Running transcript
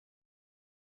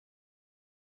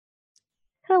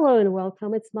Hello and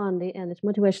welcome. It's Monday and it's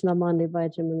Motivational Monday by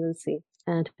Jim and Lucy.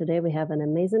 And today we have an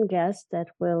amazing guest that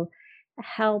will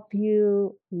help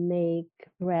you make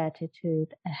gratitude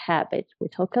a habit. We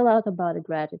talk a lot about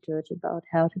gratitude, about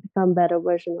how to become better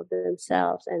version of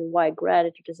themselves and why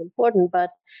gratitude is important. But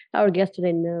our guest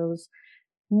today knows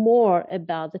more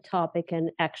about the topic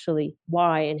and actually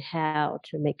why and how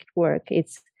to make it work.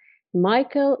 It's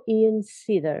Michael Ian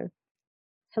Cedar.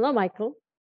 Hello, Michael.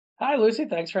 Hi, Lucy.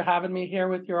 Thanks for having me here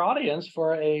with your audience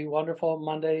for a wonderful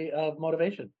Monday of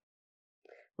motivation.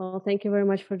 Well, thank you very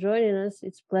much for joining us.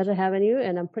 It's a pleasure having you.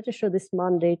 And I'm pretty sure this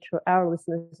Monday to our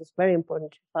listeners is very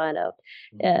important to find out.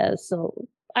 Mm. So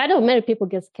I know many people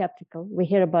get skeptical. We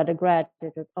hear about the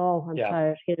gratitude. Oh, I'm Yeah.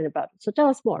 tired of hearing about it. So tell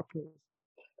us more, please.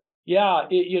 Yeah.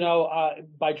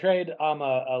 By trade, I'm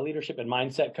a leadership and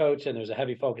mindset coach, and there's a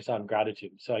heavy focus on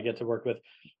gratitude. So I get to work with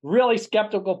really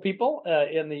skeptical people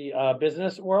in the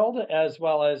business world, as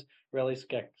well as really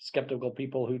skeptical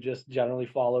people who just generally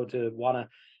follow to want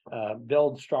to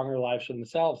build stronger lives for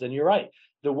themselves. And you're right.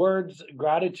 The words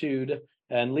gratitude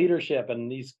and leadership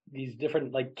and these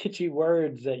different like kitschy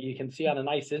words that you can see on a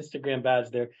nice Instagram badge,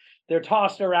 they're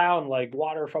tossed around like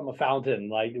water from a fountain,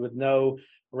 like with no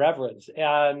reverence.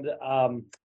 And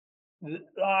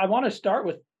I want to start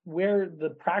with where the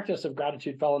practice of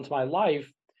gratitude fell into my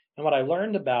life and what I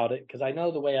learned about it, because I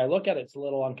know the way I look at it's a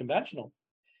little unconventional.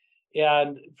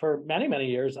 And for many, many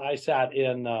years, I sat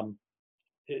in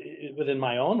within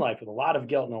my own life with a lot of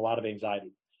guilt and a lot of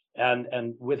anxiety.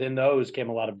 And within those came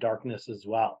a lot of darkness as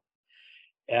well.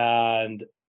 And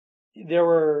there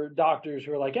were doctors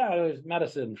who were like, yeah, there's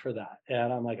medicine for that.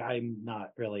 And I'm like, I'm not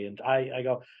really. And I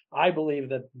go, I believe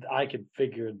that I could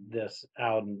figure this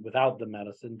out without the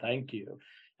medicine. Thank you.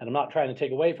 And I'm not trying to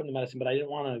take away from the medicine, but I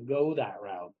didn't want to go that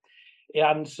route.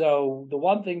 And so the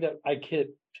one thing that I kept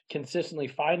consistently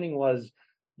finding was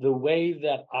the way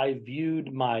that I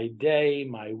viewed my day,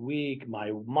 my week,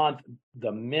 my month,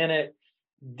 the minute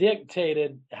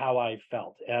dictated how I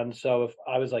felt. And so if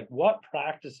I was like, what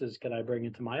practices can I bring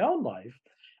into my own life?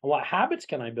 And what habits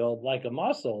can I build like a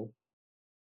muscle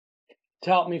to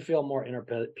help me feel more inner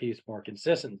peace more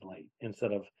consistently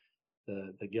instead of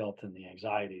the guilt and the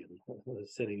anxiety and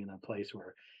sitting in a place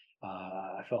where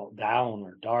I felt down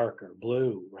or dark or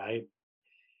blue, right?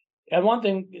 And one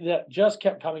thing that just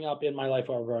kept coming up in my life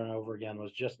over and over again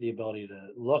was just the ability to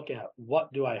look at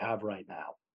what do I have right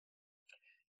now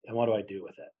and what do I do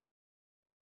with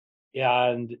it?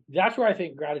 And that's where I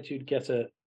think gratitude gets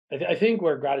I think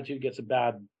where gratitude gets a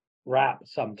bad rap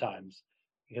sometimes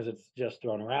because it's just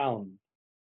thrown around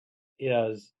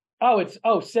is,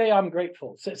 say I'm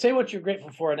grateful. Say what you're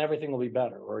grateful for and everything will be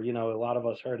better. Or, a lot of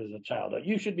us heard as a child,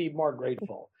 you should be more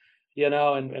grateful,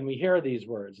 and we hear these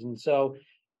words. And so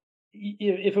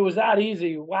if it was that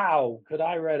easy, wow, could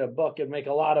I write a book and make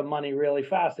a lot of money really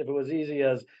fast if it was easy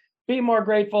as be more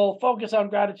grateful, focus on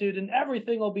gratitude, and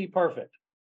everything will be perfect.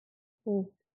 Mm.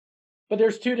 But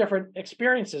there's two different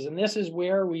experiences, and this is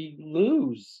where we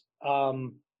lose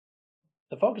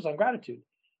the focus on gratitude.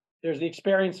 There's the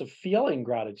experience of feeling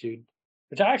gratitude,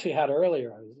 which I actually had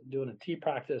earlier. I was doing a tea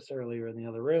practice earlier in the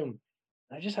other room.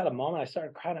 I just had a moment. I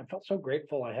started crying. I felt so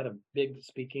grateful. I had a big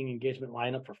speaking engagement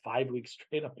lineup for 5 weeks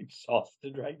straight. I'm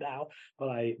exhausted right now, but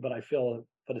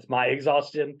it's my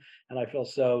exhaustion, and I feel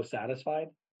so satisfied.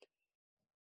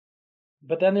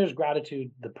 But then there's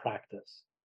gratitude, the practice.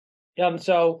 And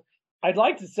so I'd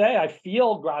like to say I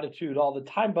feel gratitude all the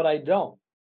time, but I don't.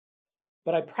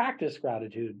 But I practice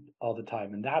gratitude all the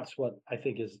time. And that's what I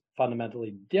think is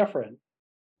fundamentally different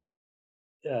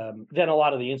than a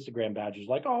lot of the Instagram badges,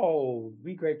 like, oh,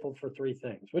 be grateful for three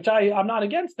things, which I'm not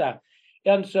against that.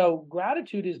 And so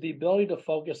gratitude is the ability to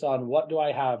focus on what do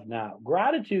I have now.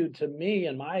 Gratitude to me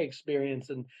and my experience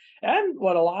and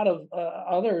what a lot of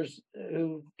others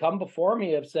who come before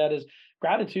me have said is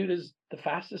gratitude is the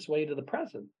fastest way to the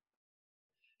present.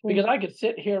 Because I could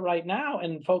sit here right now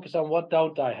and focus on what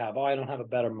don't I have. Oh, I don't have a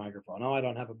better microphone. Oh, I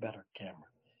don't have a better camera.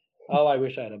 Oh, I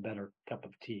wish I had a better cup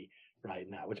of tea right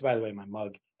now. Which, by the way, my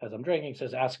mug, as I'm drinking,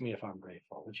 says, ask me if I'm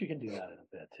grateful, which you can do that in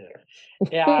a bit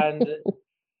too. And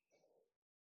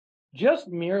just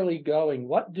merely going,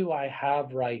 what do I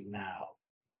have right now?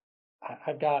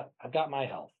 I've got my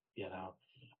health,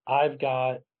 I've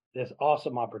got this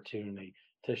awesome opportunity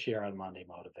to share on Monday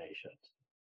Motivations.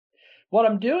 What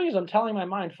I'm doing is I'm telling my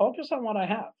mind, focus on what I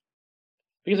have.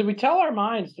 Because if we tell our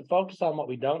minds to focus on what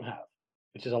we don't have,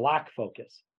 which is a lack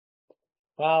focus,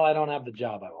 well, I don't have the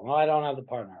job I want. Well, I don't have the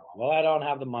partner I want. Well, I don't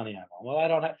have the money I want. Well, I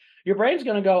don't have. Your brain's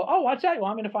going to go, oh, what's that? You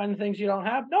want me to find the things you don't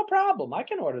have? No problem. I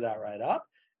can order that right up.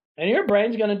 And your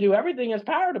brain's going to do everything in its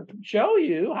power to show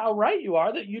you how right you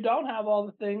are that you don't have all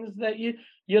the things that you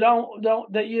don't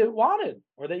that you wanted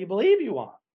or that you believe you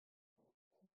want.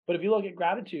 But if you look at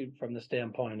gratitude from the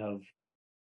standpoint of,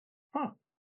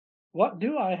 what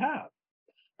do I have?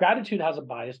 Gratitude has a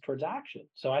bias towards action.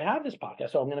 So I have this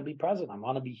podcast, so I'm going to be present. I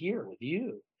want to be here with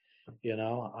you.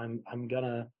 I'm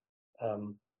gonna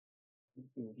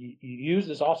use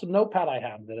this awesome notepad I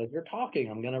have that as you're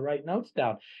talking, I'm gonna write notes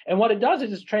down. And what it does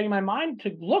is it's training my mind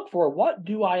to look for what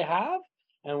do I have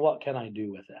and what can I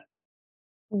do with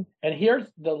it. Mm. And here's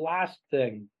the last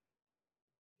thing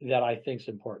that I think is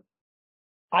important.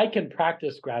 I can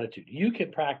practice gratitude. You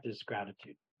can practice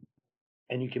gratitude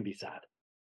and you can be sad.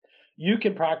 You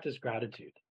can practice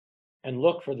gratitude and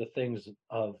look for the things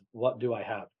of what do I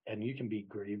have, and you can be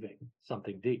grieving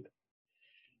something deep.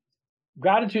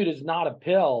 Gratitude is not a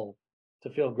pill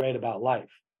to feel great about life.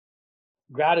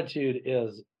 Gratitude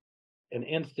is an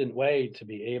instant way to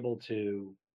be able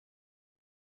to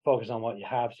focus on what you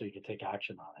have so you can take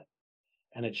action on it.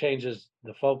 And it changes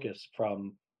the focus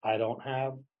from I don't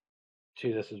have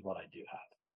to this is what I do have.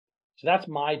 So that's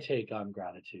my take on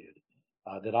gratitude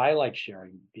that I like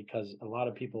sharing, because a lot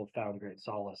of people have found great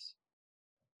solace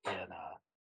in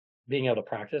being able to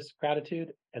practice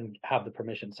gratitude and have the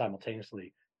permission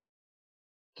simultaneously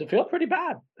to feel pretty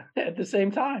bad at the same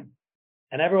time.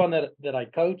 And everyone that I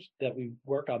coach, that we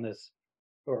work on this,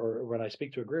 or when I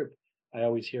speak to a group, I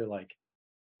always hear like,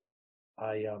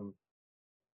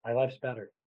 my life's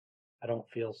better. I don't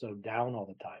feel so down all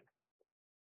the time,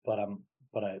 but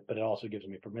it also gives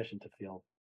me permission to feel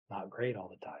not great all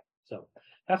the time. So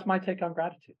that's my take on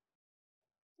gratitude.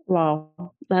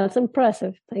 Wow, that's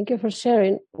impressive. Thank you for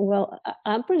sharing. Well,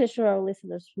 I'm pretty sure our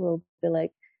listeners will be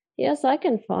like, yes, I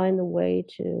can find a way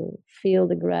to feel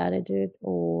the gratitude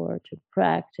or to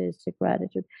practice the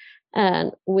gratitude.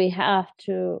 And we have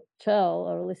to tell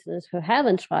our listeners who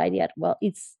haven't tried yet, well,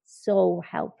 it's so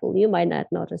helpful. You might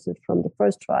not notice it from the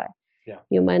first try. Yeah.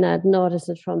 You might not notice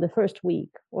it from the first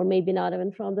week, or maybe not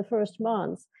even from the first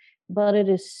month, but it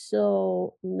is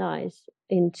so nice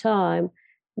in time.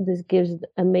 This gives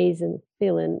amazing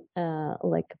feeling,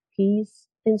 like peace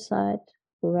inside,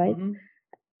 right? Mm-hmm.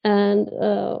 And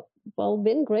well,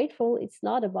 being grateful, it's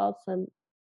not about some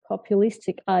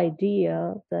populistic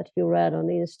idea that you read on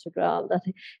Instagram that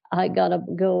I gotta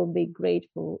go be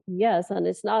grateful. Yes, and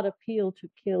it's not appeal to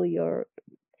kill your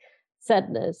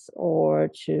sadness or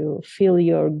to feel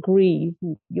your grief.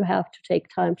 You have to take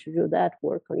time to do that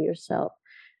work on yourself.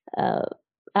 Uh,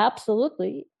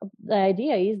 Absolutely. The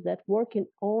idea is that working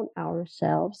on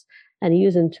ourselves and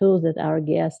using tools that our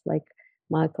guest, like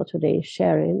Michael today, is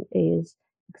sharing is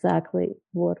exactly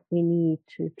what we need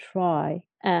to try.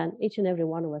 And each and every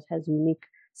one of us has a unique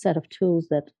set of tools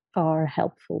that are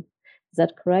helpful. Is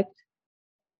that correct?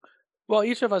 Well,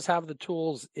 each of us have the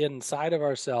tools inside of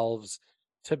ourselves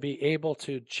to be able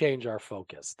to change our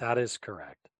focus. That is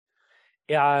correct.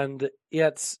 And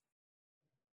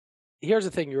here's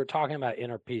the thing, you were talking about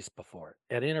inner peace before,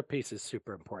 and inner peace is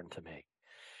super important to me.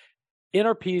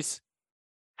 Inner peace,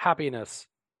 happiness,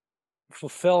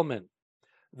 fulfillment,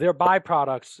 they're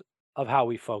byproducts of how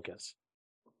we focus.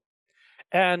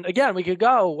 And again, we could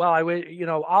go, well,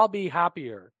 I'll be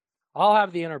happier. I'll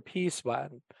have the inner peace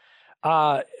when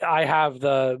I have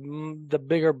the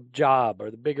bigger job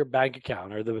or the bigger bank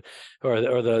account or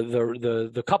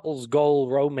the couple's goal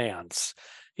romance,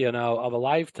 of a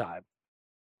lifetime.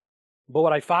 But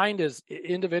what I find is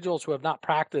individuals who have not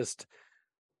practiced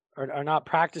or are not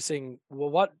practicing, well,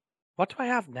 what do I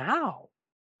have now?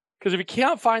 Because if you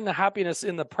can't find the happiness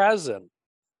in the present,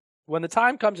 when the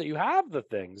time comes that you have the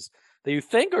things that you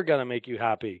think are going to make you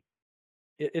happy,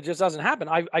 it just doesn't happen.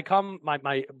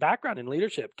 My background in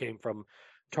leadership came from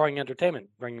touring entertainment,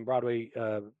 bringing Broadway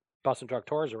bus and truck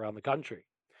tours around the country.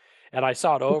 And I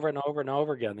saw it over and over and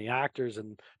over again. The actors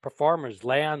and performers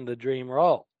land the dream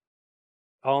role,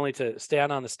 only to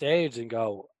stand on the stage and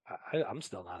go, I'm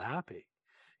still not happy.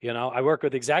 I work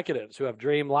with executives who have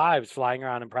dream lives flying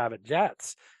around in private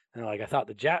jets. And they're like, I thought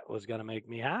the jet was going to make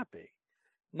me happy.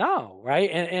 No,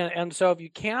 right? And so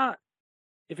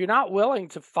if you're not willing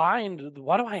to find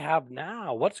what do I have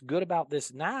now? What's good about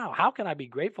this now? How can I be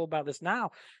grateful about this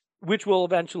now? Which will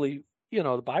eventually, the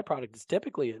byproduct is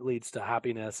typically it leads to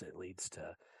happiness. It leads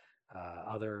to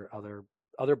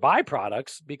other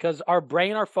byproducts, because our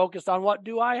brain are focused on what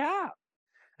do I have?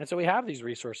 And so we have these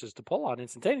resources to pull on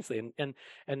instantaneously. And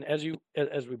as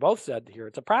we both said here,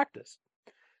 it's a practice.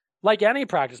 Like any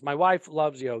practice, my wife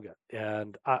loves yoga,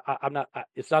 and I'm not.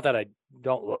 It's not that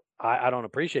I don't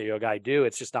appreciate yoga. I do.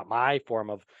 It's just not my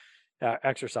form of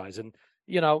exercise. And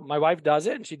my wife does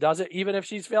it, and she does it even if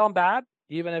she's feeling bad.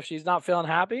 even if she's not feeling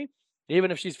happy,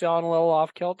 even if she's feeling a little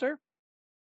off kilter.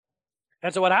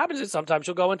 And so what happens is sometimes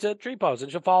she'll go into a tree pose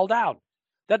and she'll fall down.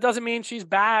 That doesn't mean she's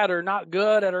bad or not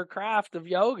good at her craft of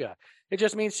yoga. It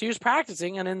just means she was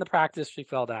practicing, and in the practice, she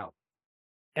fell down.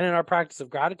 And in our practice of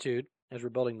gratitude, as we're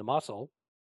building the muscle,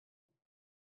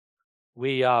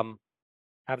 we have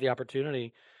the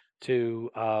opportunity to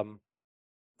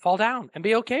fall down and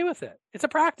be okay with it. It's a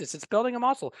practice. It's building a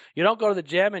muscle. You don't go to the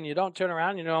gym and you don't turn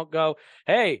around. You don't go,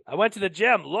 hey, I went to the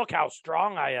gym. Look how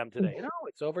strong I am today. No,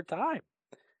 it's over time.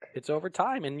 It's over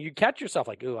time. And you catch yourself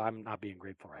like, ooh, I'm not being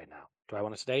grateful right now. Do I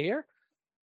want to stay here?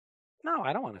 No,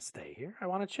 I don't want to stay here. I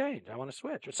want to change. I want to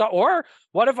switch. So, or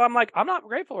what if I'm like, I'm not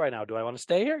grateful right now. Do I want to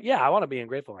stay here? Yeah, I want to be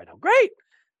ungrateful right now. Great.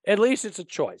 At least it's a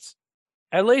choice.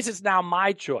 At least it's now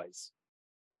my choice.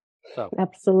 So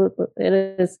Absolutely,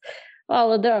 it is.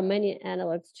 Well, there are many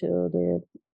analogs to the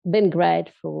being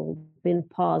grateful, being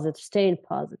positive, staying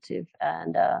positive,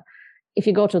 and if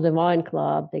you go to the wine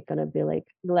club, they're gonna be like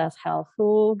glass half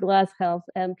full, glass half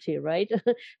empty, right?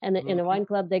 And in a wine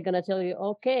club, they're gonna tell you,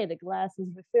 okay, the glass is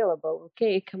refillable.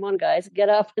 Okay, come on, guys, get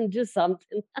up and do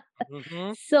something.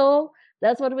 Mhm. So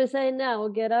that's what we're saying now.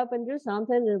 Get up and do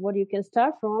something. And what you can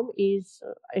start from is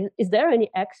there any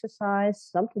exercise,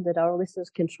 something that our listeners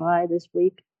can try this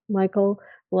week, Michael?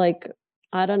 Like,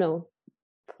 I don't know,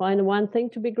 find one thing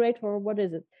to be grateful for. What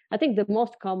is it? I think the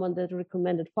most common that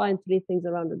recommended, find 3 things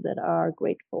around it that are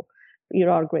grateful, you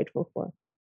are grateful for.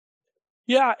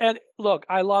 Yeah, and look,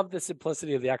 I love the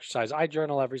simplicity of the exercise. I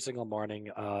journal every single morning,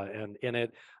 and in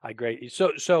it,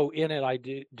 so in it, I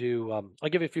do I'll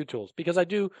give you a few tools because I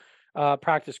do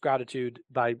practice gratitude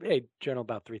by journal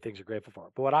about 3 things you're grateful for.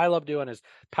 But what I love doing is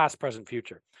past, present,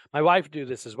 future. My wife do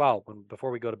this as well.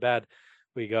 Before we go to bed,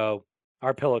 we go.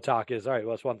 Our pillow talk is all right.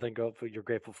 What's one thing you're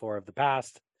grateful for of the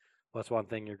past? What's one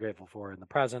thing you're grateful for in the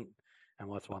present? And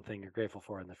what's one thing you're grateful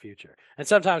for in the future? And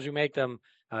sometimes we make them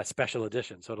special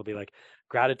edition. So it'll be like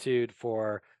gratitude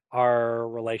for our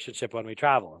relationship when we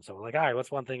travel. And so we're like, all right,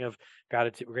 what's one thing of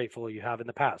gratitude grateful you have in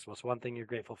the past? What's one thing you're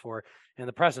grateful for in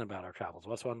the present about our travels?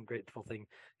 What's one grateful thing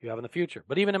you have in the future?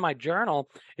 But even in my journal,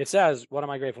 it says, what am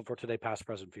I grateful for today, past,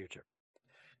 present, future?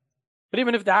 But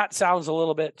even if that sounds a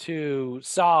little bit too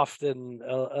soft and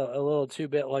a little too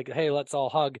bit like, hey, let's all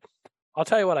hug, I'll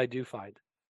tell you what I do find.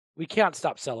 We can't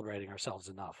stop celebrating ourselves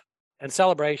enough. And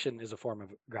celebration is a form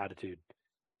of gratitude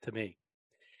to me.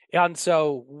 And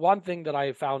so one thing that I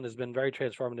have found has been very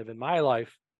transformative in my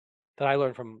life that I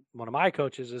learned from one of my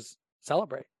coaches is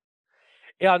celebrate.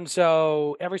 And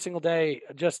so every single day,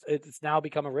 it's now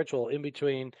become a ritual in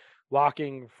between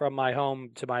walking from my home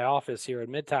to my office here in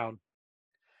Midtown.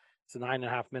 It's a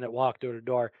 9.5 minute walk door to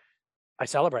door. I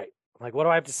celebrate. I'm like, what do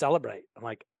I have to celebrate? I'm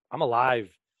like, I'm alive.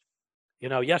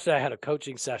 Yesterday I had a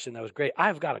coaching session that was great.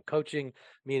 I've got a coaching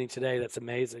meeting today that's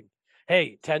amazing.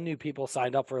 Hey, 10 new people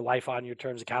signed up for Life on Your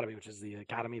Terms Academy, which is the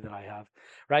academy that I have,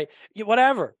 right?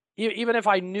 Whatever. Even if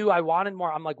I knew I wanted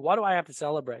more, I'm like, what do I have to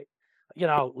celebrate?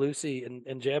 Lucy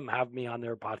and Jim have me on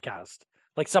their podcast.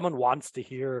 Like someone wants to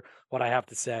hear what I have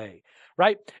to say,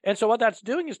 right? And so what that's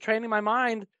doing is training my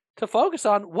mind to focus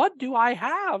on what do I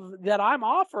have that I'm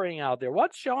offering out there?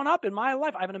 What's showing up in my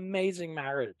life? I have an amazing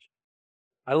marriage.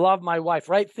 I love my wife,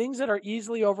 right? Things that are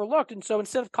easily overlooked. And so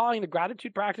instead of calling the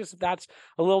gratitude practice, if that's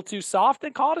a little too soft,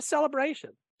 then call it a celebration.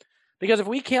 Because if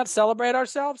we can't celebrate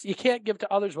ourselves, you can't give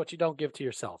to others what you don't give to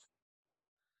yourself,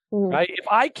 right? If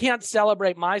I can't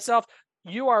celebrate myself,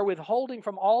 you are withholding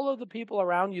from all of the people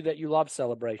around you that you love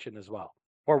celebration as well.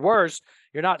 Or worse,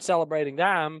 you're not celebrating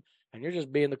them and you're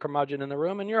just being the curmudgeon in the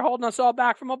room and you're holding us all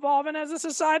back from evolving as a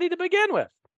society to begin with.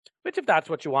 Which if that's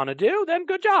what you want to do, then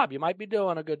good job. You might be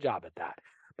doing a good job at that.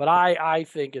 But I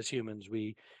think as humans,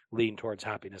 we lean towards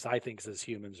happiness. I think as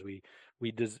humans, we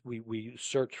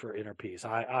search for inner peace.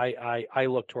 I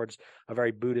look towards a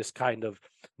very Buddhist kind of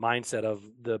mindset of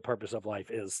the purpose of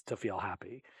life is to feel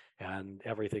happy, and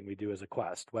everything we do is a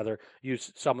quest. Whether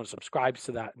someone subscribes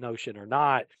to that notion or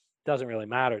not doesn't really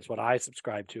matter. It's what I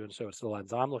subscribe to, and so it's the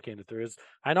lens I'm looking at it through. Is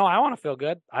I know I want to feel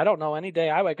good. I don't know any day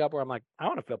I wake up where I'm like I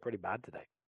want to feel pretty bad today.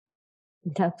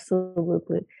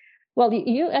 Absolutely. Well,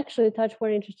 you actually touched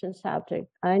very interesting subject.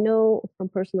 I know from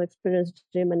personal experience,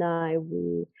 Jim and I,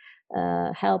 we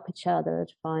help each other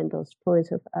to find those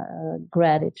points of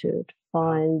gratitude,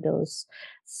 find those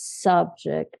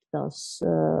subject, those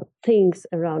things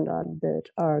around us that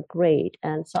are great.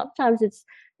 And sometimes it's,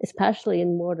 especially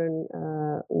in modern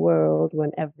world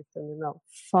when everything,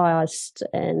 fast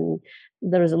and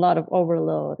there is a lot of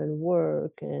overload and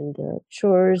work and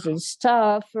chores and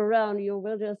stuff around you,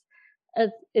 will just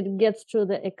it gets to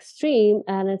the extreme,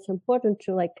 and it's important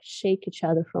to like shake each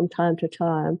other from time to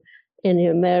time in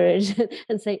your marriage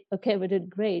and say, okay, we did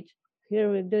great. Here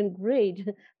we're doing great.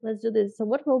 Let's do this. So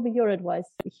what will be your advice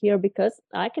here? Because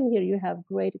I can hear you have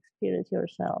great experience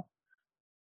yourself.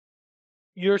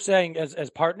 You're saying as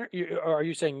partner, or are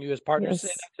you saying you as partners say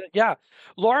Yes. that? Yeah,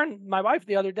 Lauren, my wife,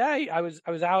 the other day, I was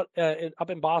out up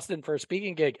in Boston for a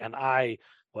speaking gig, and I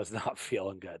was not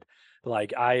feeling good.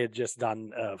 Like I had just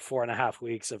done 4.5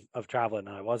 weeks of traveling,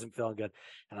 and I wasn't feeling good.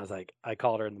 And I was like, I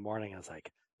called her in the morning. I was like,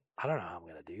 I don't know how I'm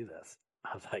gonna do this.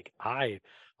 I was like,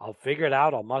 I'll figure it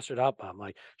out. I'll muster it up. I'm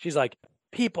like, she's like,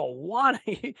 people want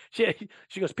to.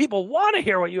 She goes, people want to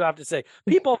hear what you have to say.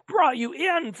 People brought you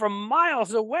in from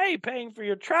miles away, paying for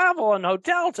your travel and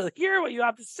hotel to hear what you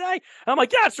have to say. And I'm like,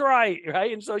 that's right,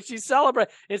 right. And so she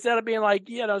celebrates instead of being like,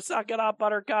 suck it up,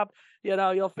 Buttercup.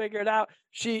 You'll figure it out.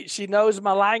 She knows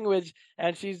my language,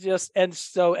 and and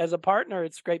so as a partner,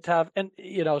 it's great to have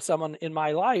someone in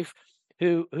my life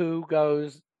who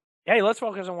goes, hey, let's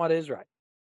focus on what is right.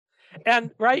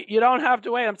 And right, you don't have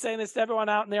to wait. I'm saying this to everyone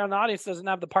out there in the audience doesn't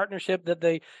have the partnership that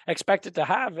they expect it to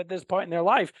have at this point in their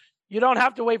life. You don't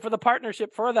have to wait for the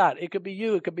partnership for that. It could be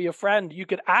you, it could be a friend. You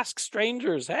could ask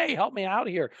strangers, hey, help me out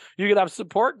here. You could have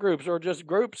support groups or just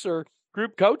groups or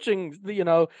group coaching,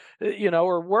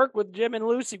 or work with Jim and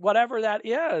Lucy, whatever that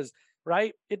is.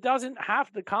 Right. It doesn't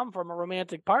have to come from a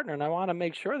romantic partner. And I want to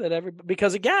make sure that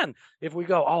because again, if we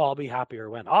go, oh, I'll be happier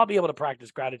when I'll be able to practice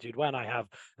gratitude when I have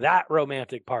that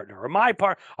romantic partner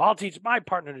or I'll teach my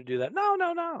partner to do that.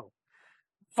 No.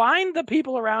 Find the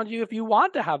people around you if you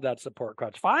want to have that support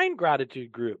crutch. Find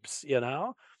gratitude groups,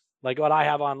 like what I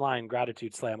have online,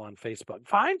 Gratitude Slam on Facebook.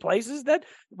 Find places that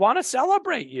want to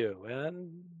celebrate you.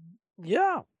 And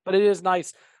yeah, but it is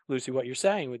nice, Lucy, what you're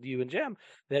saying with you and Jim,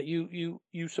 that you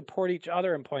support each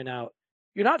other and point out.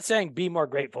 You're not saying be more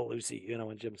grateful, Lucy,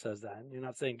 when Jim says that. You're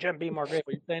not saying, Jim, be more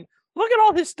grateful. You're saying, look at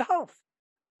all this stuff.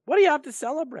 What do you have to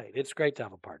celebrate? It's great to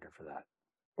have a partner for that.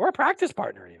 Or a practice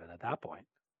partner even at that point.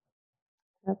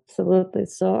 Absolutely.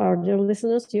 So, our dear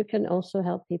listeners, you can also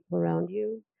help people around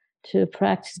you to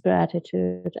practice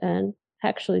gratitude and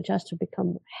actually just to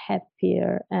become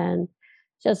happier and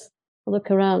just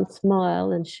look around,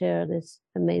 smile, and share this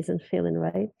amazing feeling,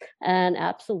 right? And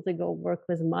absolutely go work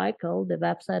with Michael. The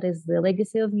website is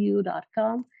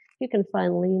thelegacyofyou.com. You can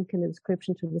find a link in the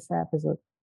description to this episode.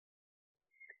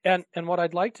 And what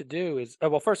I'd like to do is,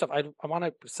 well, first off, I want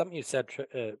to, something you said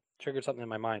triggered something in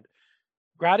my mind.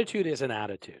 Gratitude is an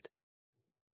attitude,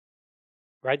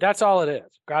 right? That's all it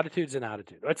is. Gratitude's an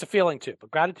attitude. It's a feeling too,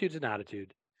 but gratitude's an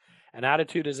attitude. An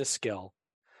attitude is a skill.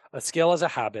 A skill is a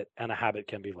habit, and a habit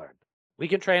can be learned. We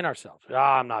can train ourselves.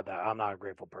 I'm not a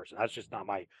grateful person. That's just not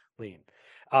my lean.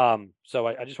 So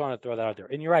I just want to throw that out there.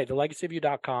 And you're right,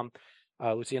 thelegacyofyou.com,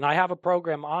 Lucy. And I have a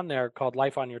program on there called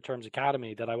Life on Your Terms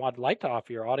Academy that I would like to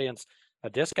offer your audience a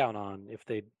discount on if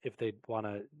they want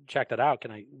to check that out.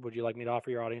 Would you like me to offer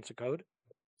your audience a code?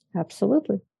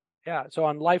 Absolutely. Yeah. So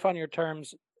on Life on Your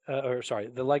Terms,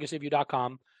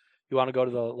 thelegacyofyou.com, you want to go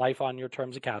to the Life on Your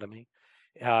Terms Academy.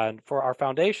 And for our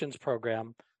foundations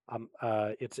program,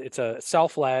 it's a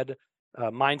self-led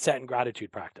mindset and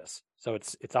gratitude practice. So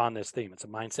it's on this theme. It's a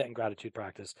mindset and gratitude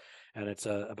practice, and it's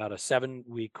about a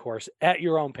 7-week course at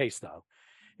your own pace, though.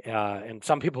 And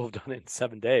some people have done it in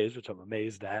 7 days, which I'm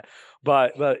amazed at.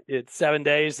 But it's 7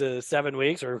 days to 7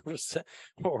 weeks, or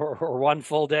one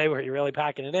full day where you're really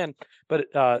packing it in. But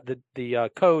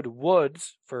the code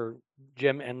Woods for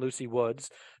Jim and Lucy Woods,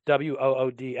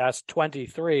 WOODS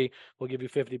 23, will give you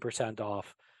 50%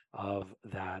 off of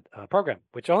that program,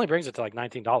 which only brings it to like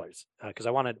 $19 because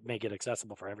I want to make it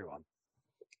accessible for everyone.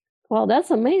 Well,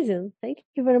 that's amazing. Thank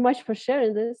you very much for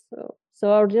sharing this.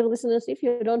 So our dear listeners, if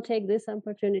you don't take this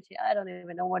opportunity, I don't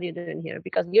even know what you're doing here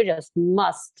because you just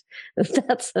must.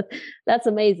 That's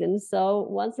amazing. So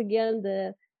once again,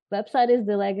 the website is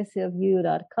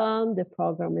thelegacyofyou.com. The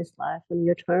program is Life on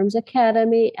Your Terms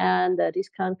Academy, and the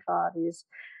discount code is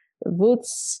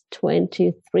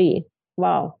Woods23.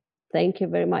 Wow. Thank you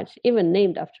very much. Even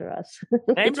named after us.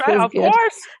 Named right, of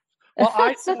course. Well,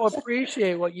 I so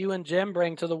appreciate what you and Jim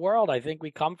bring to the world. I think we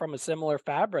come from a similar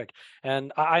fabric.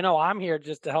 And I know I'm here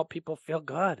just to help people feel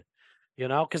good,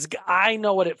 because I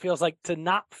know what it feels like to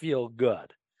not feel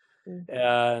good.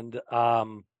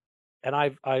 Mm-hmm. And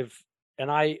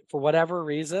I, for whatever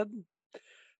reason,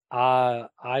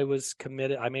 I was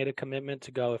committed. I made a commitment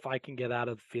to go, if I can get out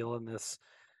of feeling this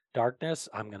darkness,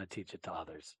 I'm going to teach it to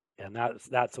others. And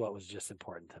that's what was just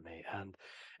important to me.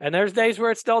 And there's days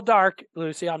where it's still dark,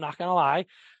 Lucy, I'm not going to lie,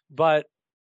 but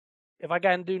if I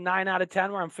can do 9 out of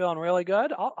 10 where I'm feeling really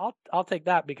good, I'll take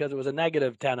that because it was a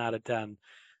negative 10 out of 10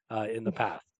 in the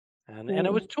past. And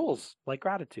it was tools like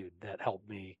gratitude that helped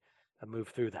me move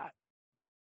through that.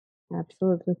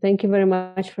 Absolutely. Thank you very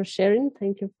much for sharing.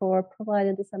 Thank you for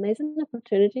providing this amazing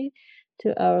opportunity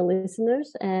to our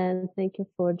listeners. And thank you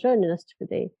for joining us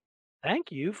today.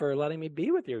 Thank you for letting me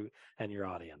be with you and your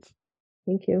audience.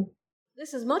 Thank you.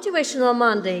 This is Motivational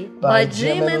Monday by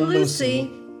Jim and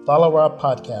Lucy. Follow our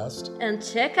podcast and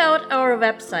check out our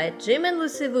website,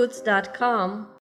 jimandlucywoods.com.